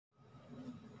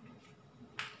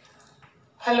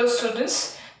Hello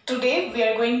students, today we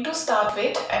are going to start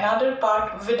with another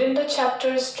part within the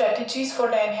chapter Strategies for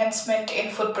the Enhancement in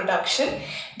Food Production,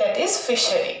 that is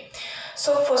fishery.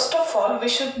 So first of all, we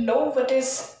should know what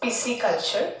is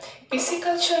pisciculture.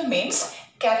 Pisciculture means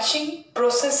catching,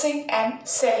 processing and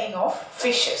selling of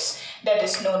fishes, that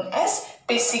is known as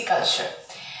pisciculture.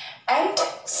 And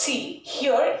see,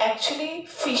 here actually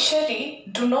fishery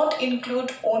do not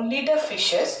include only the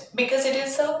fishes, because it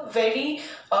is a very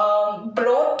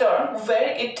broad term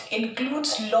where it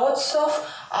includes lots of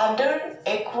other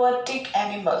aquatic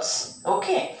animals.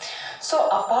 Okay, so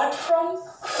apart from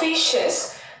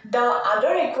fishes, the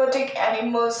other aquatic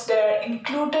animals that are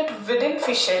included within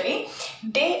fishery,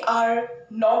 they are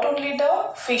not only the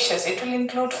fishes, it will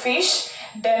include fish,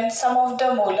 then some of the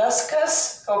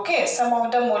molluscus, okay, some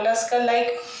of the mollusca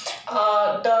like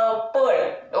the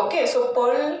pearl, okay, so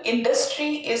pearl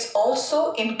industry is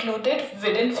also included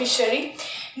within fishery.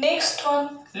 Next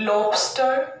one,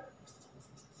 lobster.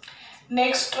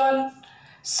 Next one,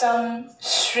 some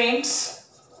shrimps,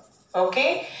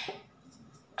 okay,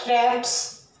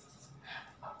 crabs,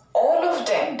 all of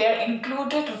them, they are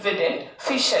included within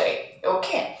fishery.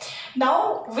 Okay,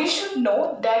 now we should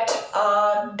know that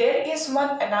there is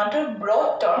another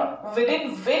broad term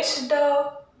within which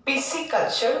the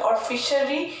pisciculture or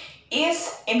fishery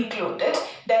is included,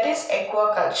 that is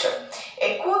aquaculture.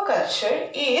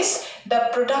 Aquaculture is the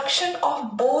production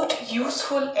of both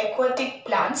useful aquatic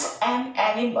plants and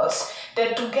animals,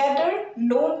 that together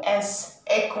known as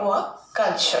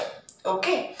aquaculture.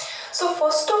 Okay, so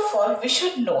first of all, we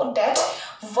should know that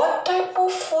what type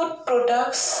of food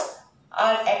products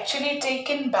are actually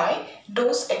taken by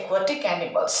those aquatic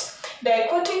animals. The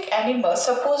aquatic animals,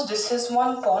 suppose this is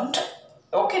one pond,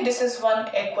 okay, this is one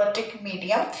aquatic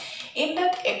medium. In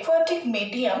that aquatic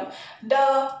medium,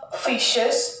 the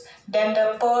fishes, then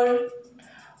the pearl,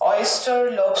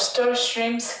 oyster, lobster,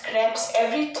 shrimps, crabs,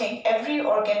 everything, every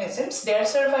organisms, they are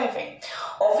surviving.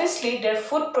 Obviously, their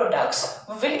food products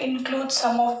will include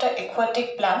some of the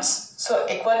aquatic plants. So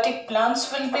aquatic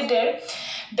plants will be there.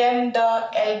 Then the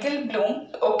algal bloom,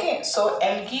 okay, so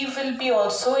algae will be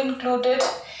also included.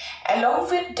 Along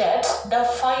with that, the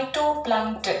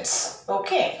phytoplanktons,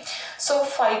 okay. So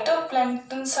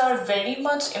phytoplanktons are very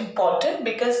much important,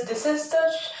 because this is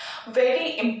the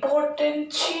very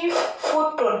important chief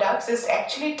food products is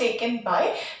actually taken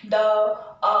by the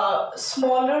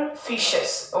smaller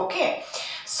fishes. Okay,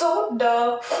 so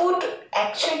the food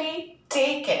actually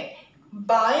taken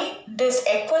by these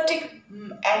aquatic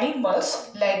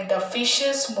animals like the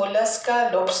fishes,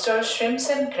 mollusca, lobster, shrimps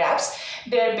and crabs,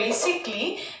 they are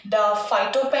basically the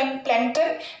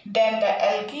phytoplankton, then the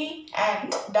algae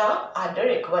and the other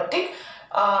aquatic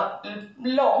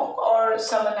long or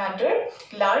some other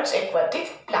large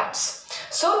aquatic plants.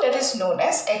 So that is known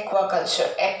as aquaculture.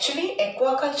 Actually,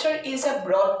 aquaculture is a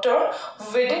broad term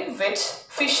within which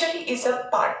fishery is a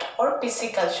part or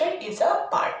pisciculture is a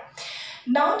part.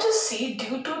 Now just see,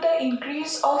 due to the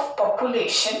increase of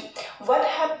population, what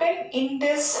happened in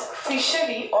this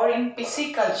fishery or in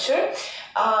pisciculture,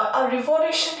 a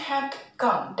revolution had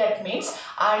come. That means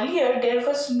earlier there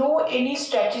was no any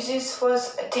strategies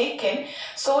was taken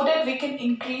so that we can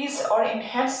increase or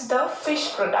enhance the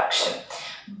fish production.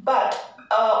 But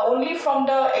only from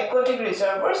the aquatic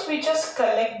reservoirs we just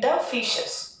collect the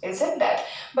fishes, isn't that?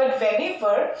 But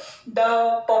whenever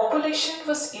the population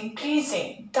was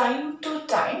increasing time to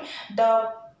time,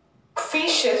 the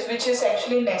fishes which is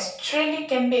actually naturally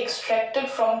can be extracted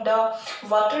from the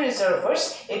water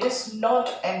reservoirs, it is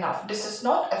not enough, this is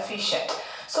not efficient.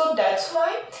 So that's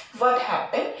why what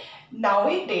happened,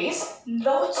 nowadays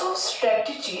lots of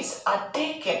strategies are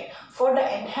taken for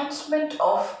the enhancement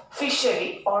of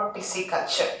fishery or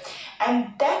pisciculture,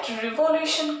 and that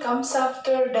revolution comes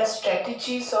after the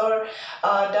strategies or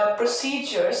the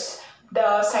procedures,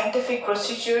 the scientific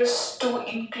procedures to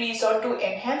increase or to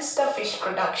enhance the fish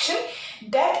production,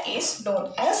 that is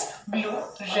known as blue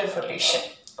revolution.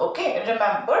 Okay,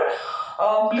 remember,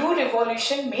 blue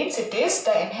revolution means it is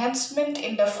the enhancement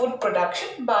in the food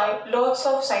production by lots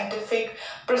of scientific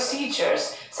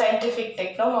procedures, scientific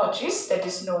technologies, that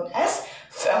is known as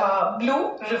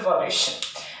blue revolution.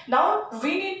 Now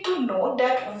we need to know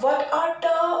that what are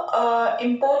the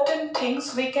important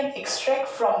things we can extract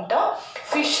from the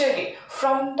fishery,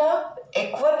 from the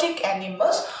aquatic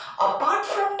animals apart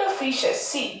from the fishes.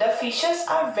 See, the fishes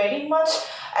are very much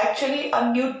actually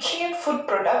a nutrient food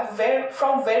product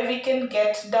from where we can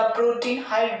get the protein,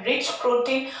 high rich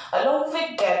protein. Along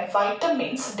with that,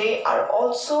 vitamins, they are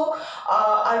also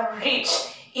are rich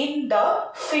in the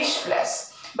fish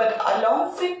flesh. But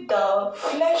along with the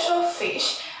flesh of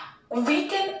fish, we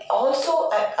can also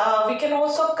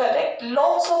collect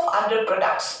lots of other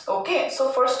products. Okay, so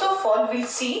first of all we'll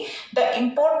see the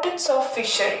importance of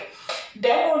fishery.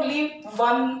 Then only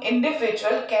one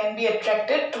individual can be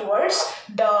attracted towards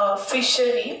the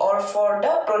fishery or for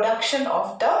the production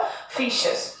of the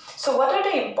fishes. So what are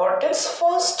the importance?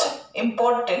 First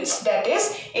importance, that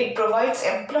is, it provides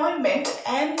employment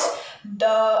and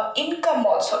the income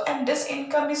also, and this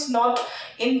income is not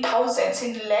in thousands,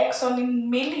 in lakhs or in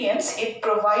millions. It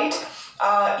provides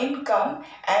income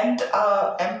and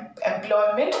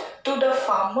employment to the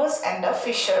farmers and the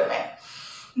fishermen.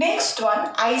 Next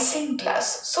one, isinglass.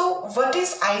 So what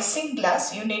is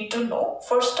isinglass? You need to know.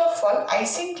 First of all,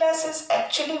 isinglass is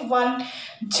actually one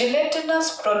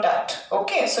gelatinous product.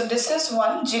 Okay, so this is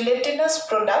one gelatinous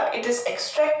product. It is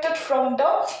extracted from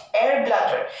the air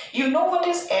bladder. You know what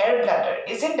is air bladder,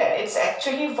 isn't it? It's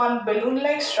actually one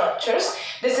balloon-like structures.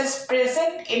 This is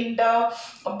present in the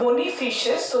bony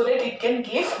fishes so that it can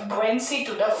give buoyancy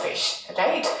to the fish,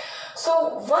 right?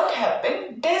 So what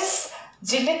happened? This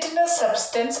gelatinous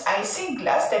substance,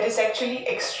 isinglass, that is actually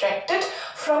extracted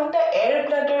from the air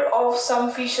bladder of some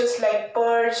fishes like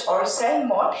perch or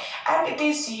salmon, and it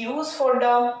is used for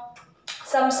the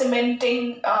some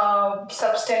cementing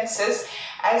substances,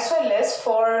 as well as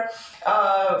for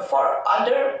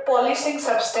other polishing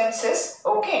substances.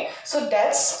 Okay, so that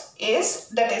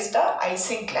is the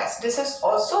isinglass. This is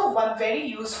also one very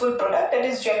useful product that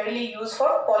is generally used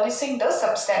for polishing the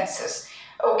substances.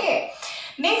 Okay.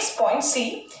 Next point,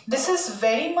 see, this is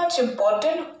very much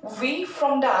important. We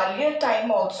from the earlier time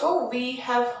also we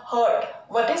have heard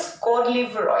what is cod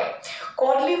liver oil.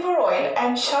 Cod liver oil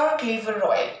and shark liver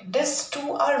oil, these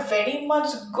two are very much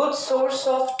good source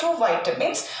of two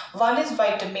vitamins. One is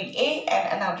vitamin A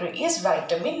and another is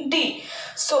vitamin D.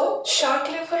 So shark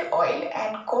liver oil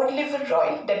and cod liver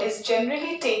oil, that is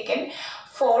generally taken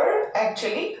for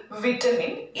actually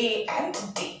vitamin A and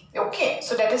D. Okay,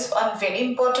 so that is one very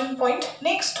important point.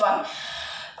 Next one,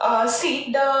 see,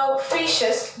 the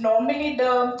fishes, normally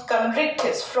the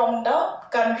conrictis, from the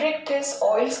conrictis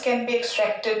oils can be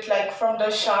extracted, like from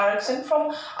the sharks and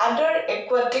from other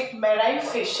aquatic marine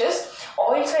fishes.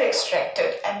 Oils are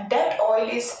extracted, and that oil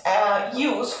is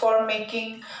used for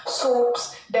making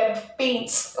soaps, then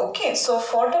paints. Okay, so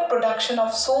for the production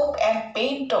of soap and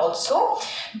paint also,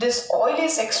 this oil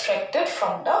is extracted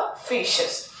from the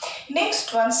fishes.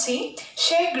 Next one, see,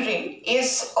 chagrin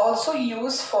is also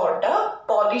used for the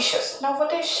polishes. Now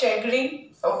what is chagrin?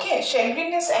 Okay,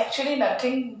 chagrin is actually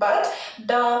nothing but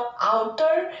the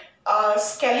outer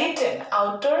skeleton,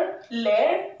 outer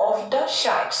layer of the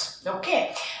sharks.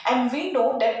 Okay, and we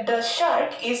know that the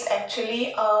shark is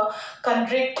actually a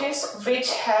chondrichthyes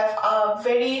which have a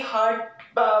very hard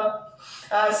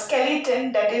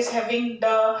skeleton, that is having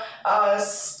the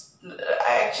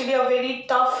actually a very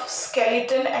tough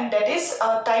skeleton, and that is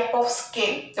a type of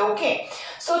scale. Okay,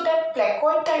 so that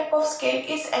placoid type of scale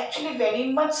is actually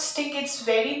very much thick, it's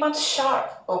very much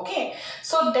sharp. Okay,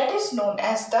 so that is known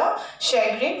as the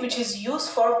chagrin, which is used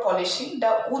for polishing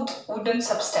the wooden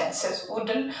substances,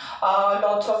 wooden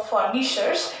lots of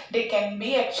furnitures. They can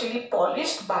be actually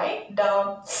polished by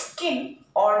the skin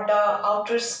or the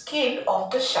outer scale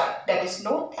of the shark, that is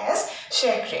known as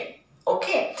chagrin.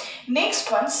 Okay,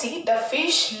 next one, see, the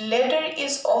fish leather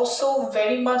is also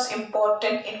very much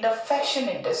important in the fashion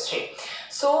industry.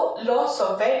 So lots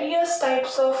of various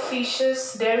types of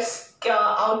fishes, their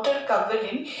outer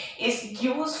covering is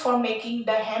used for making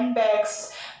the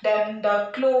handbags, then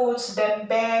the clothes, then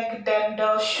bag, then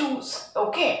the shoes.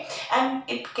 Okay, and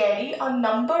it carry a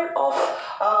number of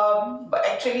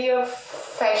actually a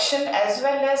fashion, as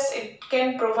well as it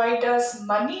can provide us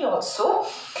money also,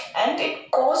 and it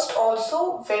cost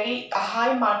also very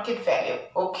high market value.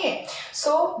 Okay,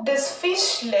 so this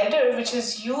fish leather, which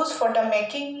is used for the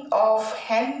making of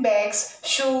handbags,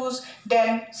 shoes,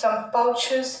 then some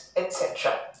pouches,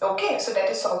 etc. Okay, so that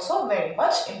is also very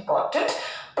much important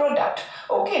product.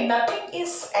 Okay, nothing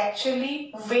is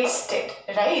actually wasted,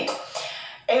 right?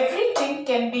 Everything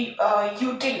can be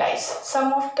utilized.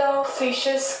 Some of the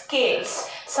fish's scales,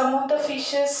 some of the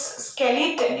fish's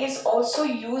skeleton is also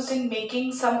used in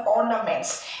making some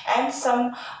ornaments, and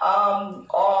some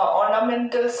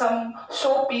ornamental, some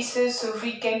show pieces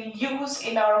we can use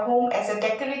in our home as a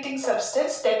decorating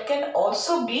substance, that can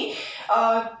also be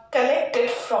collected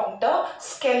from the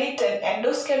skeleton,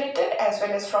 endoskeleton, as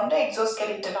well as from the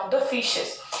exoskeleton of the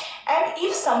fishes. And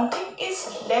if something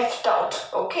is left out,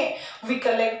 okay, we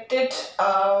collected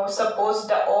suppose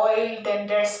the oil, then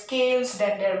their scales,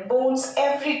 then their bones,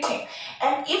 everything,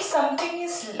 and if something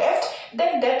is left,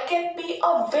 then that can be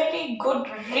a very good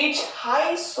rich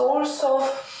high source of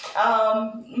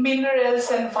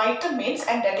minerals and vitamins,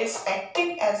 and that is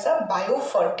acting as a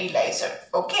biofertilizer.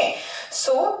 Okay,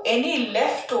 so any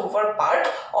leftover part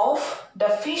of the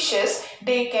fishes,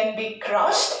 they can be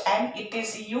crushed and it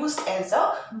is used as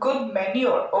a good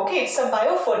manure. Okay, it's a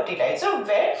biofertilizer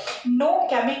where no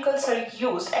chemicals are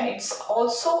used, and it's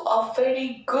also a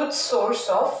very good source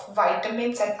of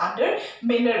vitamins and other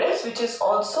minerals, which is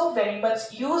also very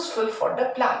much useful for the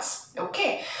plants.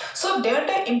 Okay, so they are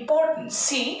the important.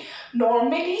 See,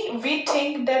 normally we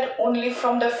think that only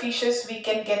from the fishes we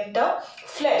can get the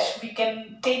flesh, we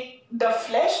can take the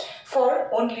flesh for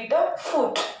only the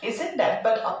food, isn't that?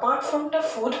 But apart from the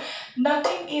food,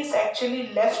 nothing is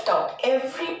actually left out.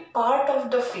 Every part of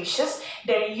the fishes,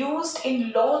 they're used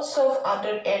in lots of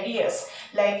other areas,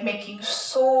 like making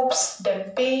soaps,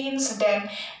 then paints, then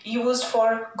used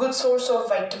for good source of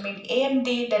vitamin A and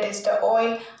D, that is the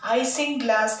oil,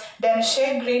 isinglass, then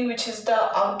shagreen, which is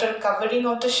the outer covering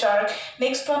of the shark.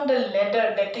 Next one, the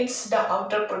leather, that is the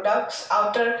outer products,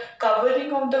 outer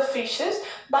covering of the fishes.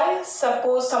 By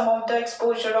suppose some of the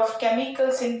exposure of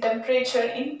chemicals in temperature,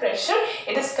 in pressure,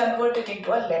 it is converted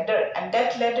into a leather, and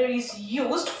that leather is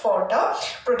used for the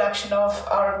production of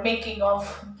or making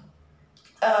of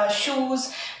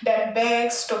shoes, then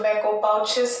bags, tobacco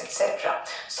pouches, etc.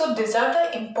 So these are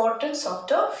the importance of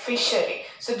the fishery.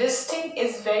 So this thing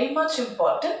is very much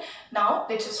important. Now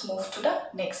let's just move to the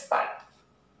next part.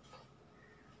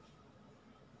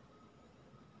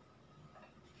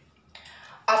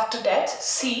 After that,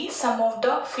 see some of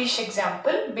the fish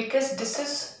example, because this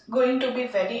is going to be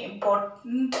very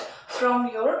important from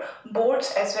your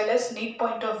boards as well as NEET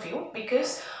point of view,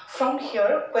 because from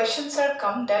here questions are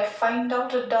come that find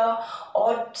out the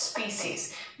odd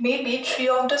species. Maybe 3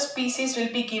 of the species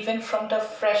will be given from the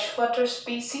freshwater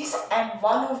species and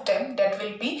 1 of them that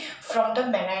will be from the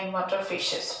marine water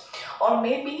fishes. Or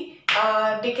maybe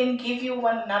they can give you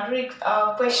one another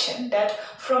question that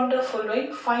from the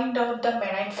following find out the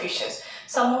marine fishes.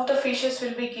 Some of the fishes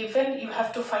will be given, you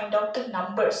have to find out the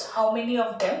numbers, how many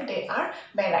of them they are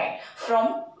marine,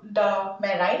 from the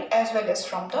marine as well as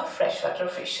from the freshwater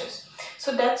fishes.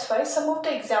 So that's why some of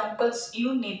the examples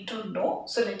you need to know.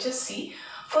 So let's just see.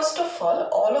 First of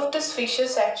all of these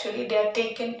fishes actually they are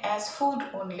taken as food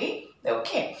only.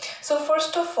 Okay, so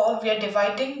first of all we are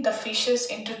dividing the fishes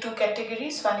into 2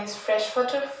 categories. One is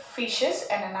freshwater fishes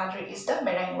and another is the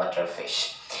marine water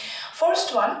fish.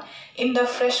 First one, in the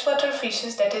freshwater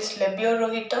fishes, that is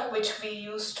Labiorohita, which we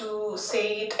used to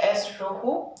say it as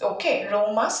Rohu, okay,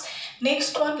 Romas.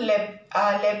 Next one,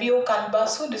 Labio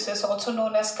Kalbasu, this is also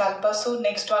known as Kalbasu.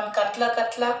 Next one,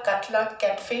 Katla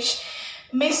catfish.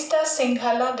 Mista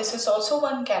Singhala, this is also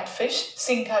one catfish,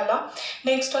 Singhala.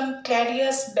 Next one,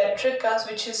 Clarias batricus,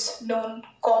 which is known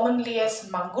commonly as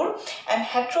Mangur. And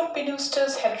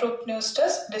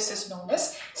Heteropneustes, this is known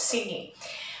as Singi.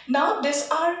 Now these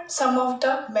are some of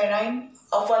the marine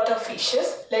water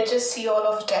fishes. Let's just see all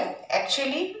of them.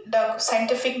 Actually the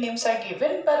scientific names are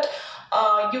given, but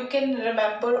you can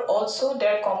remember also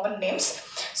their common names.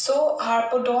 So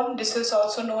Harpodon, this is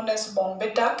also known as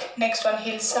Bombay duck. Next one,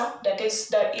 Hilsa, that is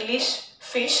the Ilish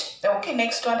fish. Okay,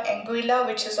 next one, Anguilla,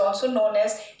 which is also known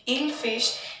as eel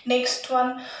fish. Next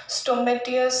one,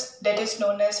 Stomatius, that is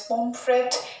known as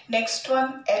pomfret. Next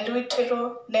one,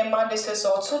 Eleutheronema, this is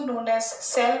also known as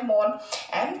salmon.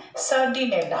 And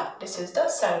Sardinella, this is the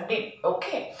sardine.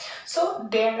 Okay, so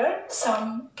there are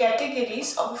some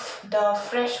categories of the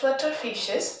freshwater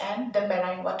fishes and the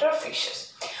marine water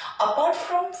fishes. Apart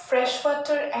from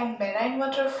freshwater and marine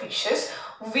water fishes,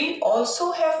 we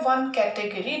also have one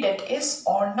category, that is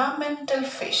ornamental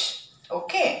fish.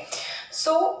 Okay,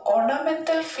 so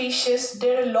ornamental fishes,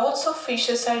 there are lots of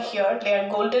fishes are here. They are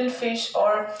golden fish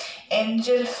or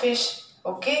angel fish.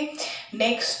 Okay,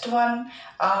 next one,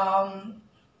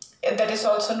 that is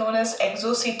also known as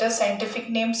Exocetus. Scientific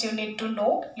names you need to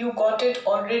know. You got it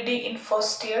already in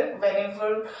first year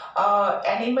whenever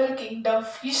animal kingdom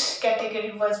fish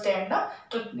category was there.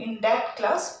 In that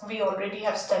class we already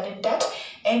have studied that.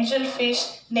 Angel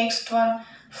fish. Next one,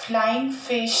 flying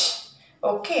fish.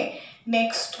 Okay,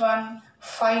 next one,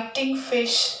 fighting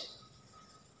fish.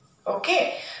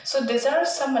 Okay, so these are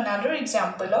some another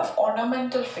example of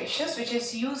ornamental fishes which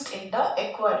is used in the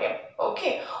aquarium.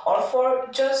 Okay, or for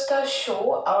just a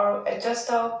show or just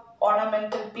a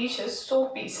ornamental pieces,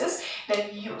 pieces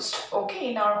that used,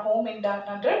 okay, in our home, in the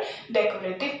another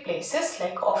decorative places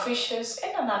like offices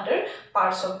and another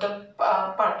parts of the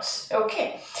parts.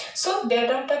 Okay, so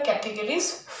there are the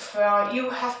categories. You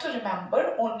have to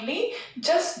remember only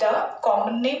just the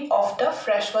common name of the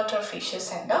freshwater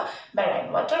fishes and the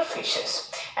marine water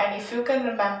fishes, and if you can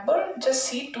remember, just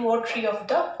see 2 or 3 of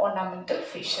the ornamental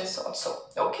fishes also.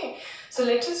 Okay, so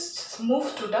let us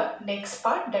move to the next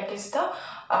part, that is the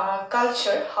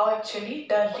culture, how actually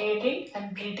the rearing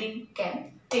and breeding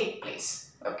can take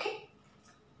place. Okay,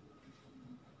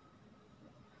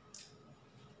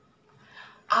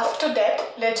 after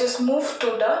that, let us move to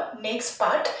the next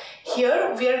part.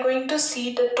 Here we are going to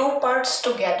see the 2 parts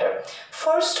together.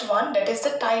 First one, that is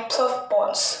the types of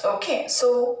ponds. Okay,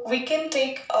 so we can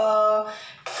take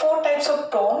 4 types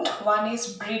of pond. One is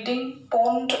breeding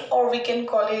pond, or we can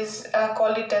call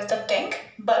it as the tank.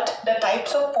 But the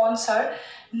types of ponds are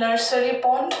nursery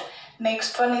pond,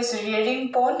 next one is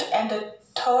rearing pond, and the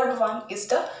third one is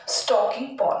the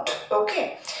stocking pond.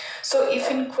 Okay, so if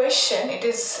in question it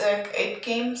is it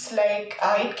came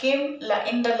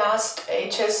in the last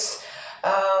HS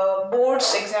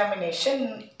board's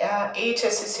examination,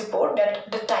 HSCC board, that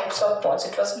the types of ponds,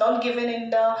 it was not given in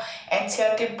the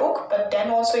NCERT book, but then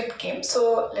also it came,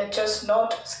 so let's just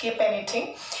not skip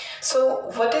anything. So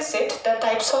what is it? The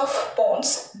types of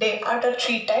ponds, they are the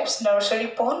 3 types: nursery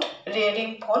pond,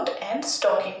 rearing pond and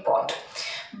stocking pond.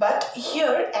 But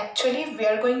here actually we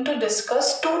are going to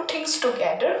discuss 2 things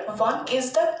together. One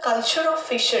is the culture of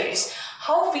fisheries,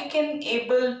 how we can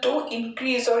able to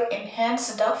increase or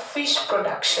enhance the fish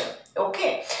production.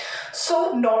 Okay,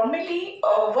 so normally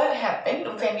what happened,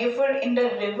 whenever in the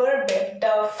river bed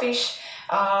the fish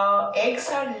eggs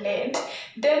are laid,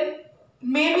 then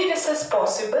maybe this is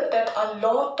possible that a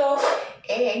lot of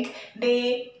egg,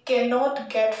 they cannot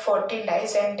get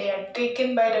fertilized and they are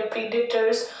taken by the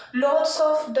predators. Lots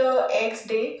of the eggs,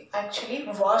 they actually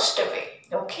washed away.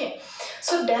 Okay,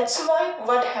 so that's why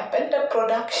what happened, the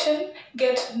production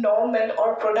get normal,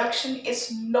 or production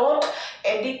is not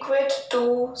adequate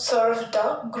to serve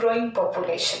the growing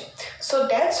population. So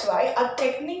that's why a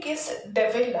technique is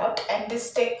developed, and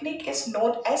this technique is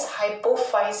known as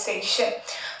hypophysation.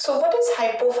 So what is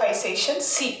hypophysation?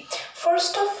 See,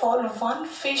 first of all, one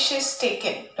fish is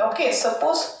taken. Okay,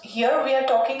 suppose here we are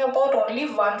talking about only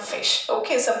one fish.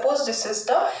 Okay, suppose this is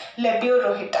the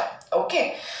Labiorohita.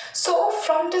 Okay, so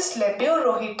from this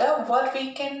Labiorohita, what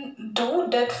we can do,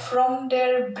 that from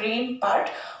their brain part,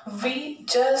 we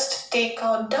just take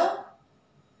out the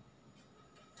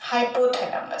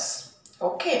hypothalamus.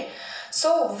 Okay,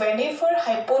 so whenever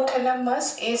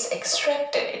hypothalamus is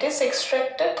extracted, it is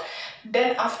extracted,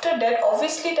 then after that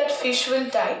obviously that fish will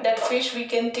die. That fish, we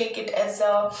can take it as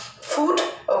a food.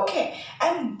 Okay,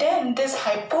 and then this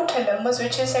hypothalamus,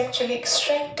 which is actually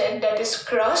extracted, that is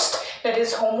crushed, that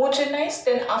is homogenized,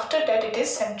 then after that it is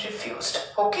centrifuged.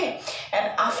 Okay,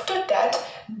 and after that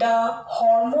the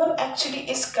hormone actually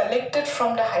is collected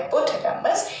from the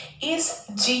hypothalamus is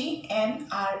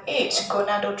GnRH,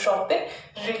 gonadotropin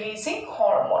releasing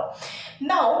hormone.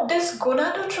 Now this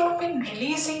gonadotropin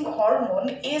releasing hormone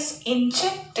is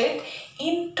injected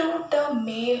into the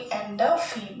male and the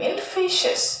female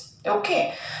fishes.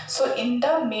 Okay, so in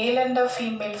the male and the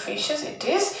female fishes it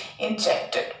is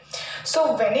injected.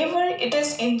 So whenever it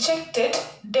is injected,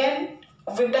 then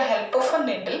with the help of a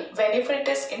needle, whenever it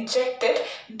is injected,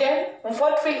 then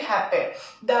what will happen?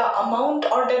 The amount,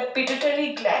 or the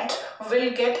pituitary gland will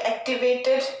get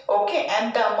activated. Okay,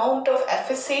 and the amount of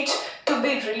FSH to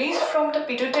be released from the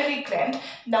pituitary gland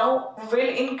now will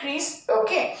increase.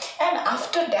 Okay, and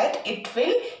after that it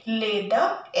will lay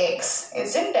the eggs.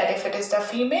 Isn't that? If it is the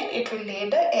female, it will lay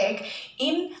the egg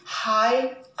in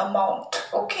high amount.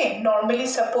 Okay, normally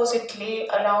suppose it lay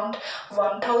around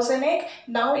 1000 egg,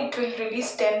 now it will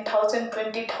release 10,000,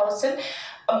 20,000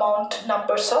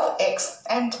 numbers of eggs,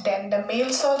 and then the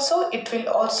males also, it will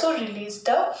also release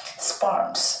the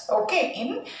sperms. Okay,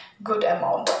 in good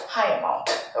amount, high amount.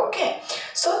 Okay,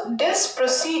 so this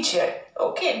procedure,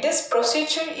 okay, this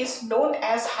procedure is known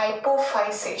as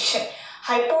hypophysation.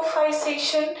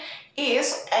 Hypophysation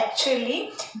is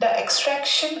actually the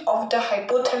extraction of the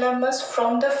hypothalamus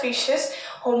from the fishes,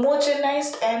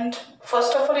 homogenized, and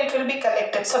first of all it will be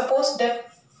collected. Suppose that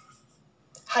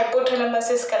hypothalamus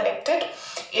is collected,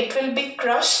 it will be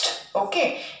crushed,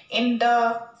 okay, in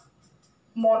the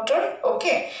mortar.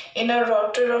 Okay, in a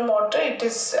rotor or mortar it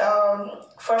is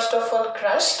first of all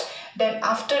crushed, then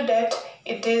after that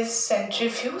it is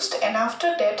centrifuged, and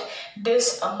after that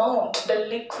this amount, the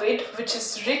liquid which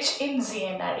is rich in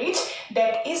GnRH,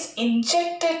 that is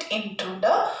injected into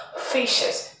the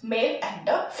fishes, male and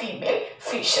the female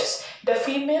fishes. The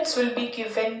females will be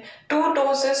given 2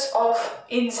 doses of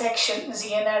injection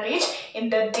GnRH in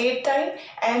the daytime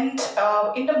and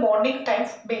in the morning time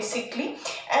basically,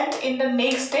 and in the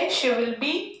next day she will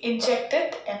be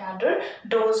injected another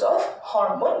dose of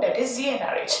hormone, that is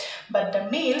GnRH, but the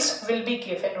males will be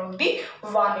given only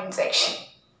 1 injection.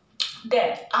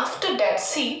 Then after that,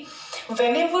 see,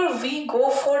 whenever we go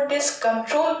for this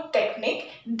control technique,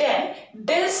 then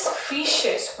these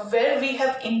fishes where we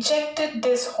have injected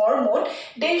this hormone,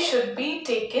 they should be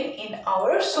taken in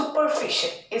our supervision,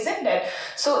 isn't that?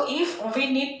 So if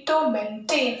we need to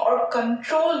maintain or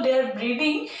control their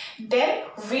breeding, then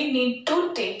we need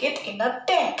to take it in a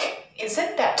tank,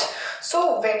 isn't that?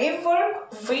 So whenever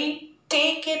we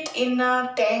take it in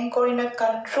a tank or in a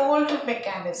controlled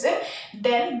mechanism,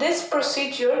 then this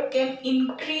procedure can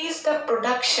increase the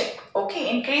production, okay,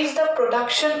 increase the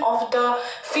production of the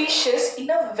fishes in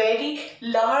a very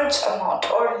large amount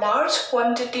or large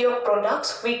quantity of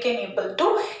products we can able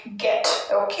to get,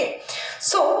 okay.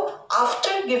 So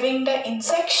after giving the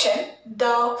injection,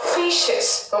 the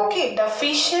fishes, okay, the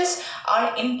fishes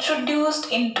are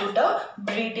introduced into the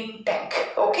breeding tank,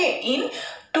 okay, in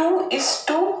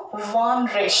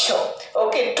 2:1 ratio,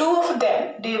 okay. 2 of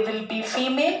them, they will be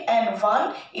female and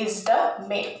 1 is the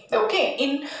male, okay.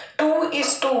 In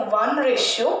 2:1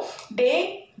 ratio,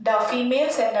 the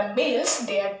females and the males,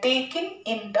 they are taken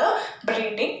in the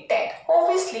breeding tank.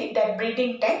 Obviously that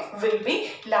breeding tank will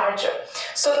be larger.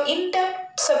 So in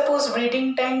that suppose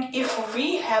breeding tank, if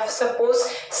we have suppose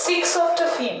 6 of the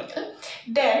female,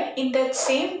 then in that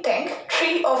same tank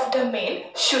 3 of the male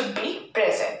should be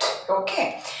present,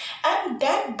 okay. And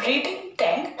that breeding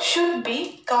tank should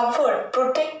be covered,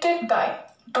 protected by,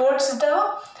 towards the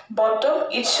bottom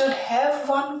it should have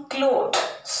one cloth,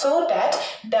 so that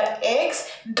the eggs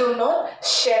do not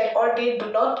shed or they do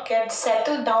not get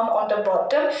settled down on the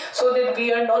bottom, so that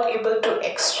we are not able to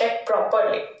extract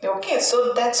properly, okay.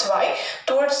 So that's why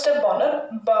towards the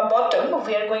bottom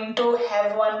we are going to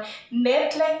have one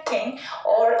net like thing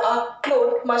or a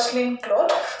cloth, muslin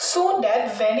cloth, so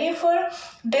that whenever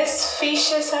these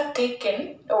fishes are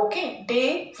taken, okay,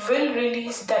 they will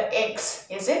release the eggs,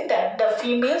 isn't that? The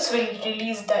females will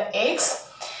release the eggs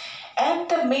and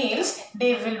the males,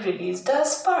 they will release the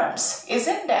sperms,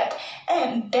 isn't that?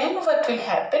 And then what will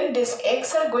happen, these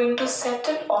eggs are going to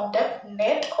settle on the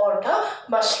net or the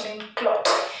muslin cloth,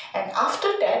 and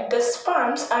after that the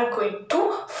sperms are going to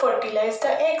fertilize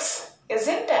the eggs,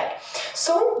 isn't that?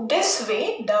 So this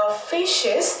way the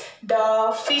fishes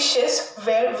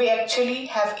where we actually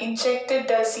have injected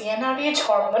the GnRH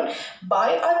hormone by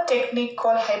a technique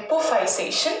called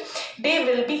hypophysation, they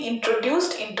will be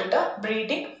introduced into the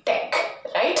breeding tank,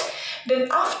 right? Then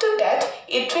after that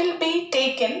it will be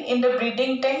taken in the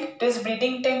breeding tank. This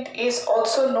breeding tank is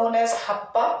also known as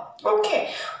happa,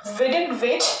 okay, within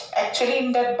which actually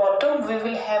in that bottom we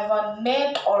will have a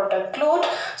net or the cloth,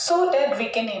 so that we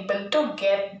can able to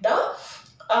get the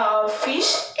fish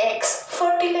eggs,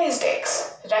 fertilized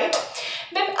eggs, right?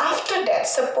 Then after that,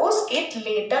 suppose it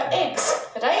laid the eggs,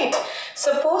 right?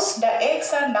 Suppose the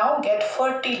eggs are now get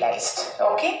fertilized,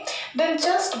 okay? Then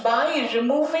just by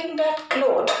removing that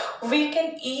cloth, we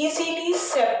can easily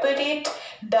separate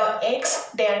the eggs.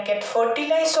 They are get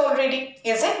fertilized already,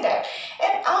 isn't that?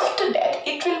 And after that,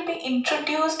 it will be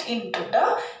introduced into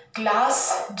the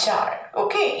glass jar,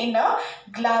 okay. In a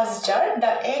glass jar,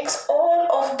 the eggs, all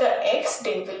of the eggs,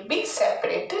 they will be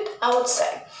separated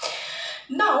outside.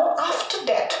 Now after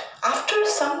that, after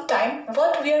some time,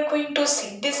 what we are going to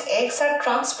see, these eggs are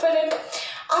transparent.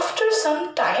 After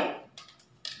some time,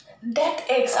 that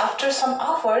eggs, after some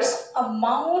hours, a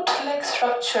mouth-like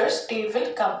structures, they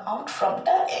will come out from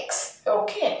the eggs,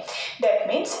 okay. That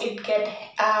means it can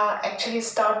actually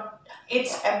start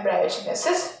its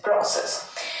embryogenesis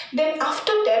process. Then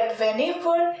after that,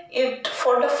 whenever it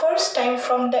for the first time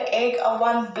from the egg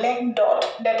one black dot,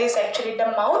 that is actually the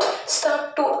mouth,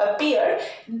 start to appear,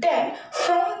 then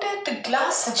from that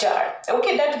glass jar,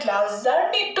 okay, that glass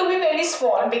jar need to be very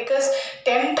small, because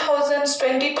 10,000,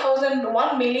 20,000,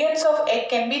 1 million of egg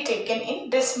can be taken in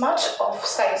this much of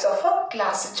size of a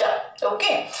glass jar,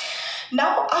 okay.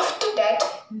 Now after that,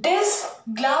 this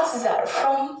glass jar,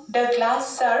 from the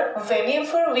glass jar,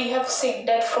 whenever we have seen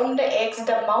that from the eggs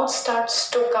the mouth starts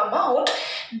to come out,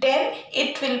 then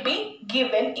it will be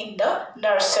given in the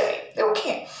nursery,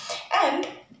 okay. And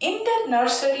in the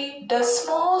nursery, the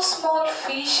small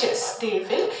fishes, they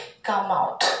will come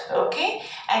out, okay.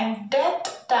 And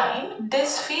that time,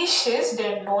 these fishes,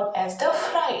 they are known as the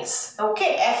fries,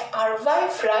 okay. Fry,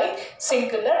 fry,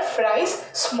 singular, fries,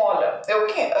 smaller,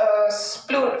 okay.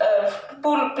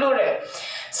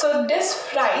 So this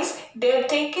fries, they are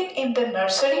taken in the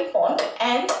nursery pond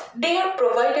and they are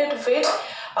provided with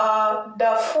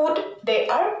the food. They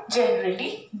are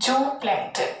generally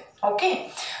zooplankton.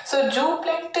 Okay, so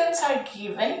zooplanktons are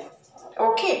given.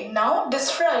 Okay, now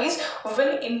this fries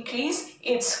will increase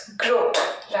its growth,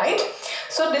 right?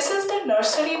 So this is the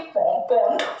nursery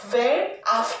pond where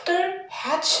after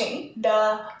hatching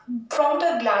from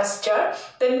the glass jar,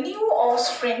 the new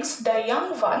offsprings, the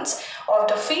young ones of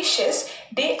the fishes,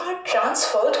 they are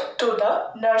transferred to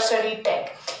the nursery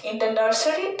tank. In the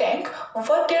nursery tank,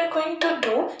 what they are going to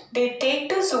do, they take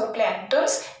the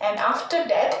zooplanktons, and after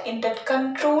that in that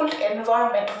controlled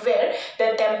environment where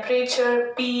the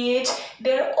temperature, pH,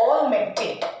 they're all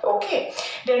maintained. Okay,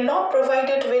 they're not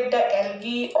provided with the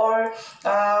algae or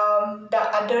the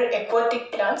other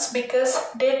aquatic plants,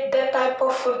 because that type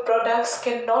of food products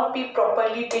cannot be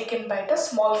properly taken by the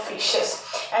small fishes.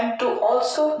 And to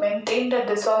also maintain the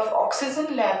dissolved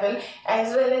oxygen level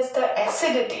as well as the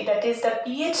acidity, that is the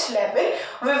pH level,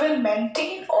 we will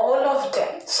maintain all of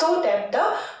them so that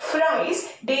the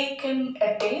fries, they can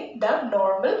attain the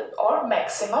normal or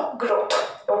maximum growth.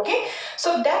 Okay,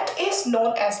 so that is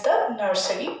known as the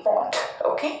nursery pond.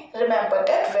 Okay, remember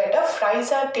that, where the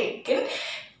fries are taken,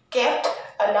 kept,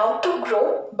 allowed to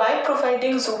grow by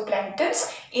providing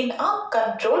zooplanktons in a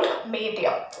controlled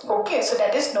medium. Okay, so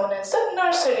that is known as the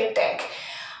nursery tank.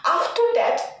 After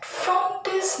that, from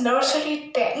this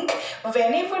nursery tank,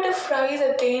 whenever the fries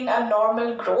attain a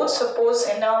normal growth, suppose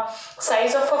in a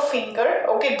size of a finger,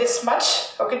 okay, this much,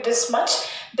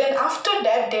 then after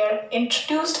that they are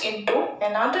introduced into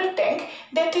another tank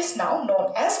that is now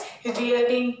known as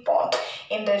rearing pond.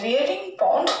 In the rearing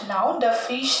pond, now the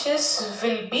fishes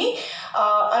will be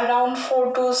around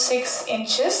 4 to 6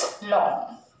 inches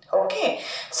long. Okay,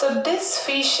 so these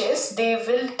fishes, they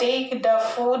will take the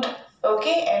food.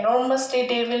 Okay, enormously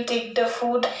they will take the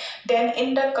food. Then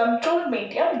in the controlled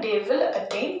medium, they will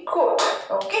attain growth.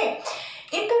 Okay,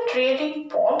 in the rearing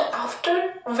pond,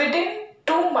 after within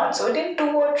 2 months, within 2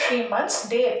 or 3 months,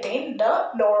 they attain the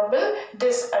normal,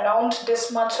 this around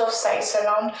this much of size,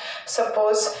 around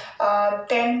suppose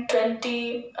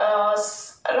 10-20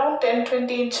 around 10-20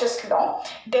 inches long.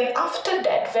 Then after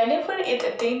that, whenever it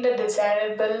attain the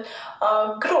desirable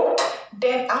growth,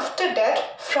 then after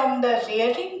that, from the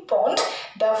rearing pond,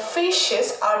 the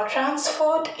fishes are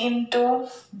transferred into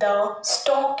the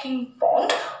stocking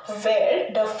pond,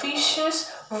 where the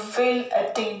fishes will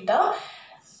attain the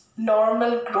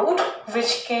normal growth,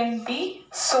 which can be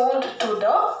sold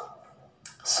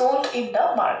in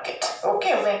the market.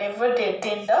 Okay, whenever they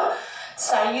attain the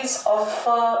size of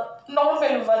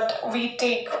normal, what we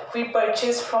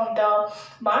purchase from the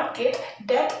market,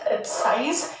 that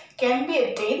size can be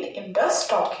attained in the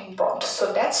stocking pond.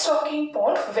 So that stocking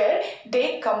pond where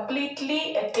they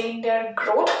completely attain their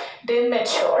growth, they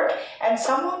matured, and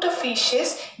some of the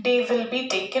fishes, they will be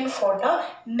taken for the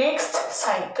next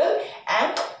cycle,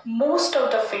 and most of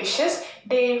the fishes,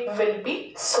 they will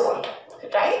be sold,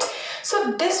 right?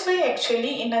 So this way,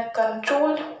 actually, in a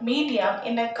controlled medium,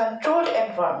 in a controlled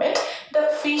environment, the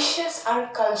fishes are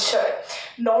cultured.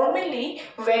 Normally,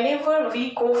 whenever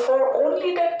we go for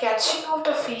only the catching of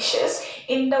the fishes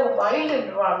in the wild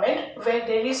environment where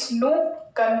there is no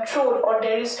control, or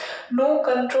there is no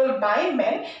control by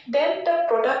men, then the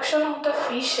production of the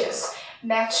fishes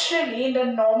naturally in the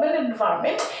normal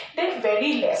environment, they're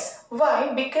very less.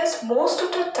 Why? Because most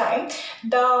of the time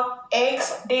the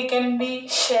eggs, they can be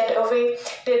shed away,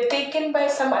 they're taken by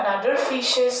some another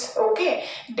fishes. Okay,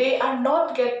 they are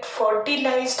not get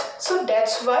fertilized, so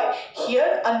that's why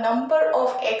here a number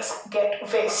of eggs get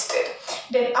wasted.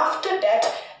 Then after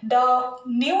that, the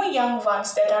new young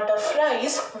ones, that are the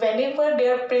fries, whenever they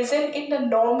are present in the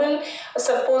normal,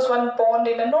 suppose one pond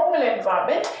in a normal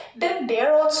environment, then they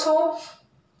are also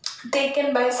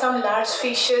taken by some large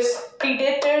fishes,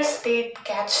 predators, they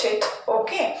catch it.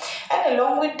 Okay, and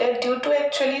along with that, due to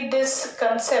actually this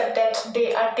concept that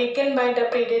they are taken by the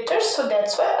predators, so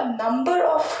that's why a number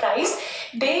of fries,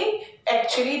 they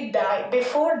actually die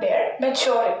before their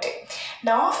maturity.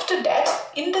 Now after that,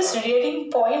 in this rearing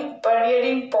pond,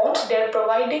 they are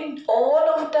providing all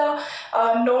of the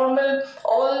normal,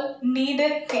 all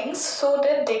needed things so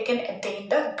that they can attain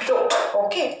the growth.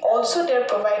 Okay, also they are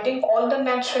providing all the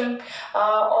natural,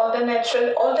 all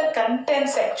the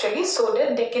contents actually, so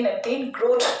that they can attain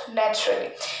growth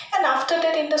naturally. And after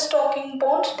that, in the stocking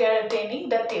pond, they are attaining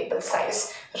the table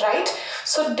size, right?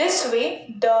 So this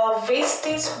way, the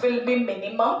wastage will be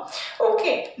minimum.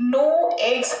 Okay, no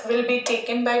eggs will be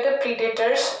taken by the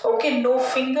predators. Okay, no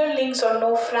fingerlings or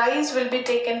no fries will be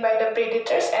taken by the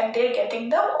predators, and they're getting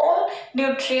the all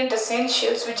nutrient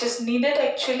essentials which is needed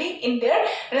actually in their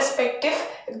respective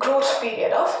growth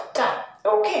period of time.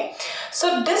 Okay,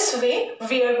 so this way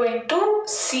we are going to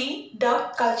see the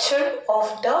culture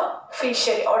of the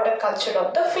fishery or the culture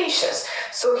of the fishes.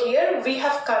 So here we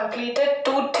have completed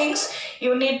two things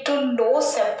you need to know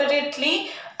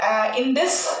separately. In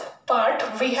this part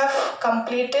we have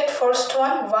completed first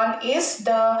one is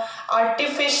the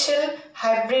artificial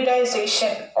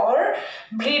hybridization or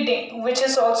breeding, which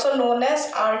is also known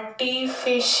as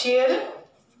artificial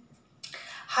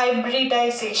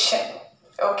hybridization.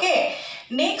 Okay,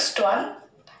 next one,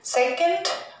 second,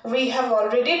 we have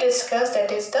already discussed,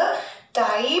 that is the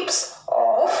types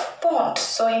of pond.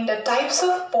 So in the types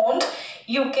of pond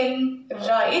you can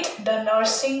write the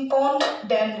nursing pond,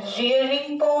 then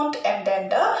rearing pond, and then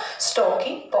the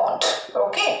stocking pond.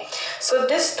 Okay, so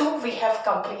this two we have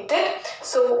completed.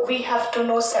 So we have to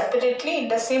know separately. In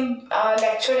the same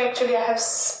lecture actually I have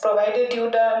provided you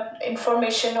the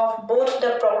information of both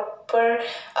the proper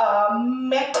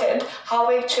method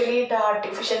how actually the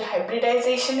artificial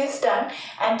hybridization is done,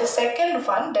 and the second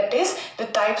one, that is the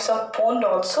types of pond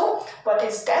also. What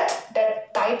is that?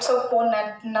 That types of pond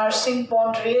and nursing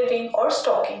pond, rearing or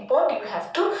stocking pond you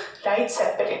have to write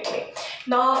separately.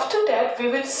 Now after that we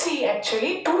will see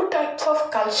actually two types of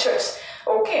cultures.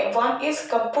 Okay, one is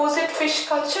composite fish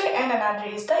culture and another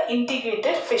is the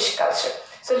integrated fish culture.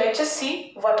 So let's just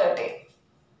see what are they.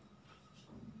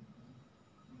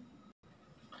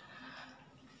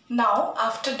 Now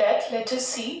after that let us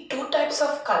see two types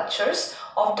of cultures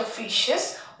of the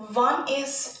fishes. One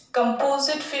is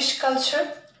composite fish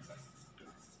culture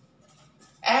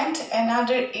and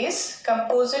another is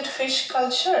composite fish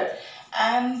culture,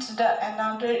 and the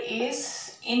another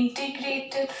is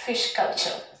integrated fish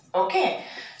culture. Okay,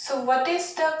 so what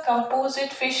is the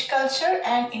composite fish culture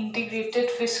and integrated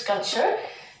fish culture?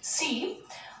 See,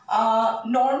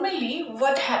 normally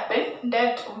what happened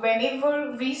that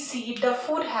whenever we see the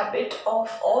food habit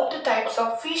of all the types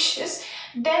of fishes,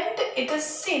 then it is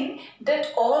seen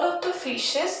that all of the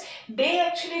fishes, they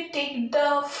actually take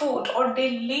the food or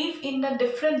they live in the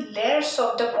different layers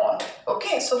of the pond.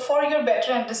 Okay, so for your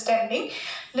better understanding,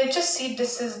 let's just see,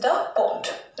 this is the pond,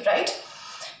 right?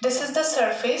 This is the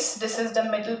surface, this is the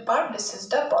middle part, this is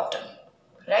the bottom,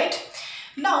 right?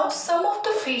 Now some of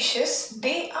the fishes,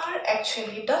 they are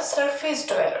actually the surface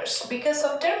dwellers because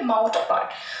of their mouth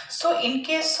part. So in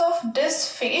case of this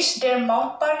fish, their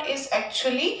mouth part is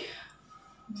actually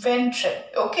ventral.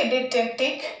 Okay, they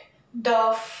take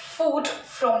the food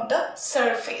from the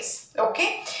surface.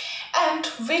 Okay, and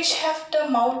which have the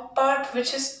mouth part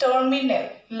which is terminal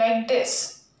like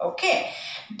this. Okay,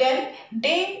 then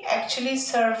they actually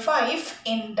survive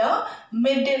in the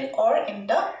middle or in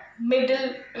the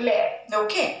middle layer.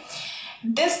 Okay,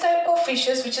 this type of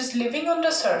fishes which is living on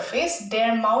the surface,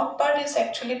 their mouth part is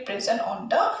actually present on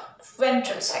the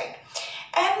ventral side.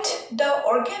 And the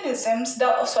organisms,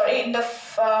 in the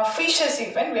fishes,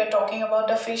 even we are talking about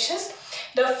the fishes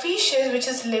which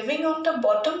is living on the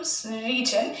bottom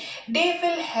region, they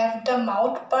will have the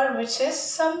mouth part which is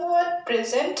somewhat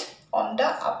present on the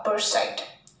upper side.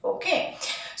 Okay,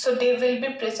 so they will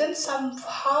be present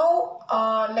somehow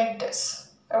like this.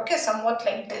 Okay, somewhat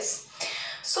like this.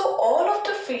 So all of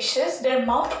the fishes, their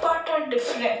mouth part are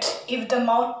different. If the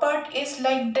mouth part is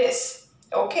like this,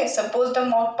 okay, suppose the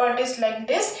mouth part is like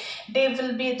this, they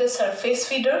will be the surface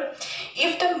feeder.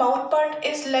 If the mouth part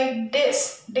is like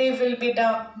this, they will be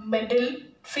the middle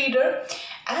feeder.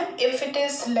 And if it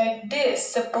is like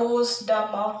this, suppose the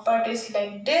mouth part is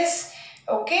like this,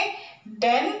 okay,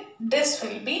 then this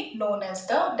will be known as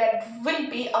that will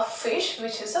be a fish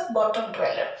which is a bottom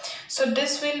dweller. So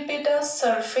this will be the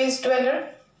surface dweller,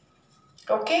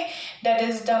 okay, that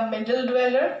is the middle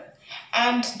dweller,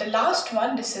 and the last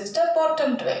one, this is the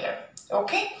bottom dweller.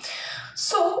 Okay,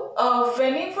 so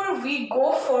whenever we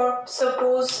go for,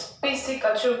 suppose,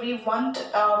 pisciculture, we want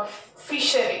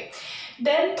fishery,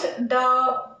 then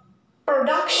the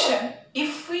production,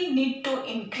 if we need to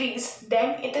increase,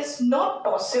 then it is not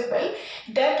possible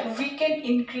that we can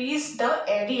increase the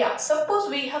area. Suppose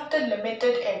we have the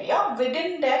limited area,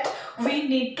 within that we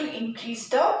need to increase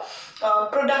the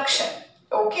production.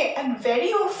 Okay, and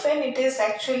very often it is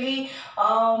actually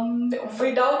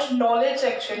without knowledge,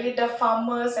 actually the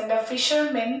farmers and the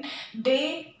fishermen,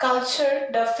 they culture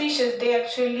the fishes, they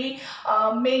actually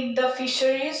make the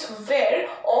fisheries where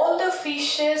all the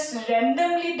fishes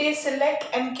randomly they select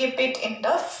and keep it in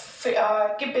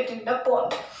the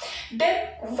pond. then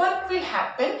what will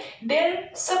happen? There,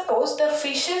 suppose the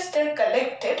fishes they're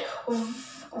collected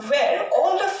where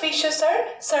all the fishes are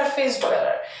surface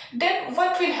dweller, then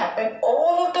what will happen?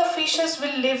 All of the fishes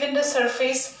will live in the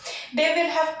surface. They will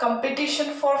have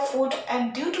competition for food,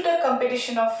 and due to the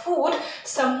competition of food,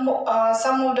 some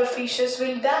of the fishes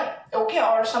will die, okay,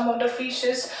 or some of the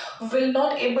fishes will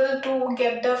not able to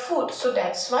get the food, so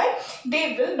that's why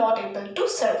they will not able to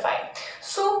survive.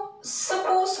 So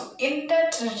suppose in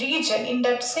that region, in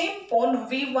that same pond,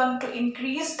 we want to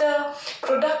increase the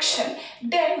production,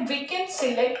 then we can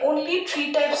select only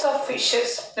 3 types of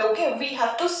fishes, okay. We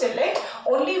have to select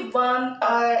only one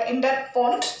in that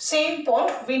pond, same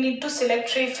pond, we need to select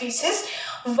 3 fishes.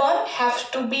 One has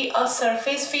to be a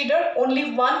surface feeder,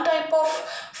 only one type of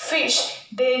fish,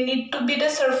 they need to be the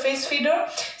surface feeder.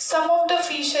 Some of the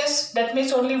fishes, that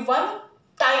means only one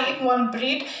type, one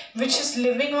breed which is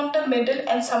living on the middle,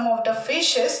 and some of the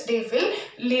fishes they will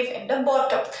live in the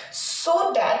bottom,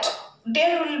 so that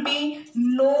there will be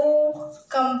no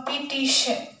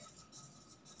competition,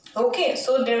 okay.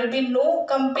 So there will be no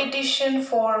competition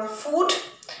for food,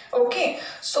 okay,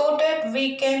 so that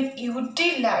we can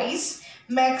utilize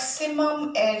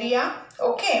maximum area,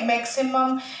 okay,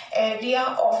 maximum area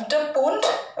of the pond,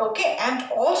 okay, and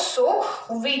also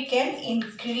we can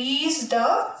increase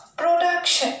the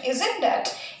production, isn't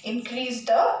that? Increase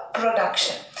the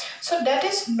production. So that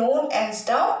is known as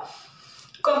the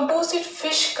composite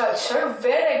fish culture,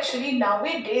 where actually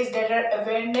nowadays there are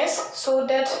awareness, so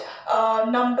that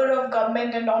number of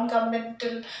government and non-government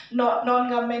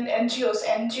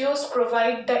NGOs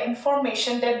provide the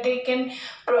information that they can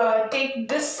take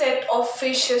this set of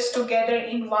fishes together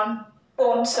in one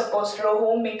pond, suppose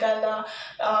rohu, migala,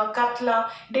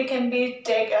 katla, they can be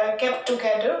kept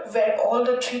together, where all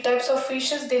the 3 types of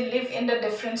fishes they live in the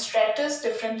different stratas,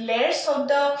 different layers of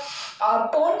the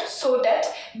pond, so that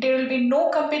there will be no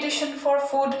competition for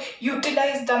food,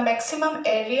 utilize the maximum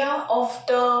area of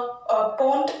the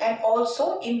pond, and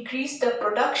also increase the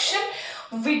production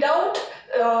without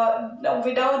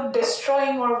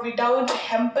destroying or without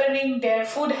hampering their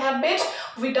food habit,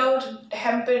 without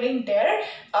hampering their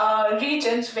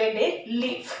regions where they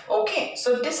live, okay.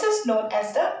 So this is known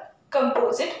as the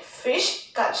composite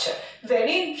fish culture.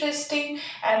 Very interesting,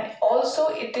 and also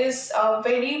it is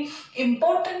very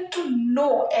important to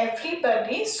know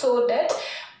everybody, so that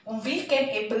we can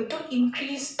able to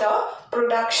increase the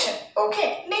production,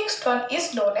 okay. Next one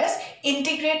is known as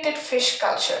integrated fish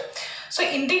culture. So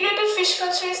integrated fish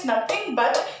culture is nothing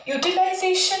but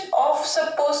utilization of,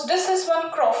 suppose this is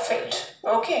one crop field,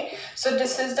 okay. So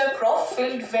this is the crop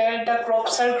field where the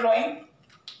crops are growing.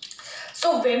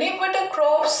 So whenever the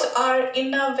crops are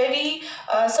in a very,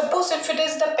 suppose if it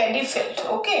is the paddy field,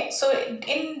 okay. So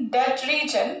in that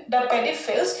region, the paddy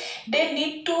fields, they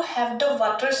need to have the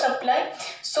water supply.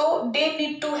 So they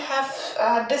need to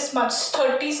have this much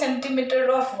 30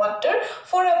 centimeter of water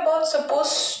for about,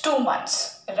 suppose 2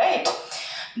 months, right?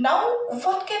 Now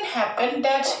what can happen,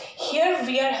 that here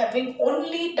we are having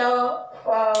only the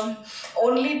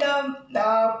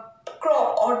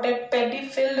crop, or that paddy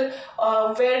field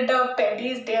where the paddy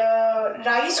is, the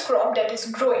rice crop that is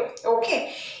growing,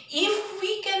 okay. If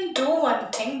we can do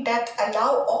one thing, that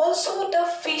allow also the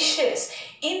fishes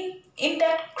in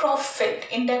that crop field,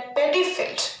 in that paddy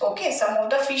field, okay. Some of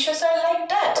the fishes are like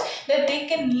that they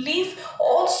can live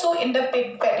also in the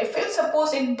paddy field,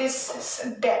 suppose in this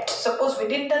depth, suppose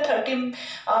within the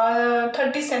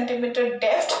 30 centimeter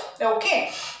depth,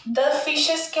 okay, the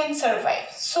fishes can survive.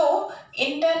 So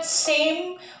in that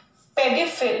same paddy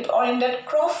field or in that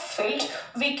crop field,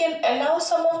 we can allow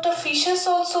some of the fishes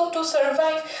also to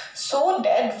survive, so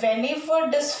that whenever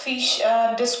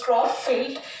this crop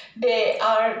field, they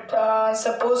are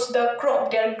suppose the crop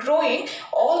they are growing,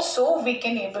 also we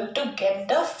can able to get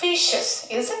the fishes,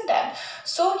 isn't that?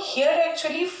 So here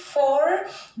actually for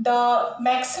the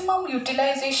maximum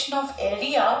utilization of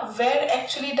area, where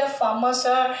actually the farmers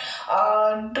are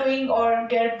doing, or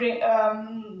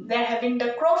they're having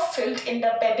the crop field in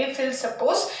the paddy field,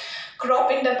 suppose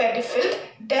crop in the paddy field,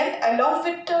 then along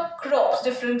with the crops,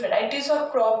 different varieties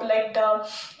of crop like the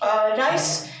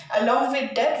rice, along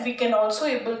with that we can also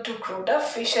able to grow the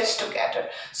fishes together.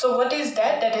 So what is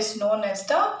that? That is known as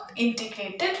the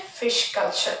integrated fish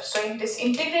culture. So in this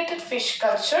integrated fish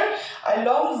culture,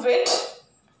 along with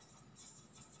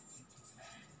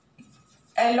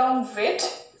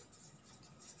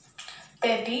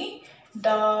paddy,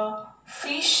 the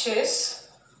fishes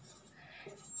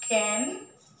can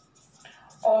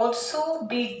also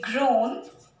be grown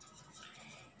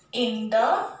in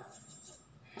the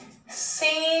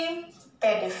same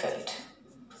paddy field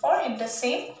or in the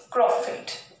same crop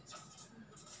field,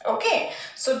 okay. Okay,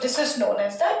 so this is known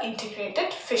as the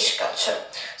integrated fish culture.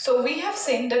 So we have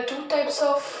seen the two types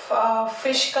of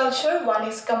fish culture. One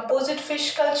is composite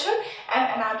fish culture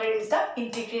and another is the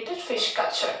integrated fish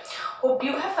culture. Hope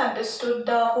you have understood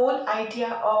the whole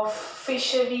idea of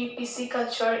fishery,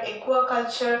 pisciculture,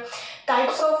 aquaculture,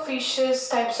 types of fishes,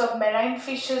 types of marine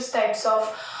fishes, types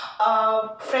of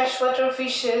freshwater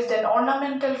fishes, then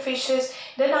ornamental fishes.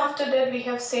 Then after that we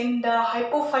have seen the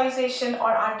hypophysation or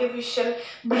artificial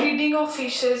breeding of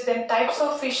fishes, then types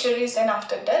of fisheries, and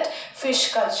after that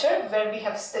fish culture, where we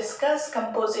have discussed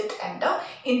composite and the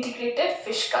integrated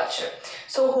fish culture.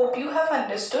 So hope you have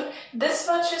understood. This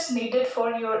much is needed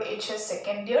for your HS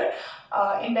second year.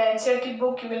 In the NCERT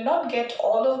book you will not get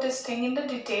all of this thing in the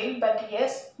detail, but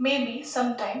yes, maybe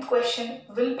sometime question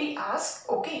will be asked.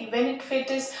 Okay, even if it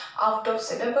is out of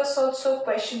syllabus also,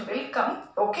 question will come.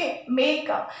 Okay, may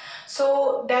come.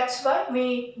 So that's why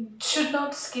we should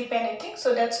not skip anything.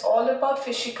 So that's all about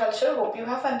fishiculture. Hope you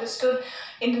have understood.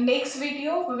 In the next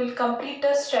video we will complete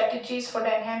the strategies for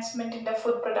the enhancement in the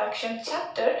food production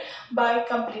chapter by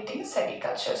completing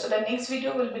sericulture. So the next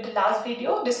video will be the last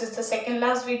video. This is the second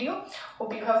last video.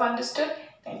 Hope you have understood.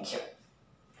 Thank you.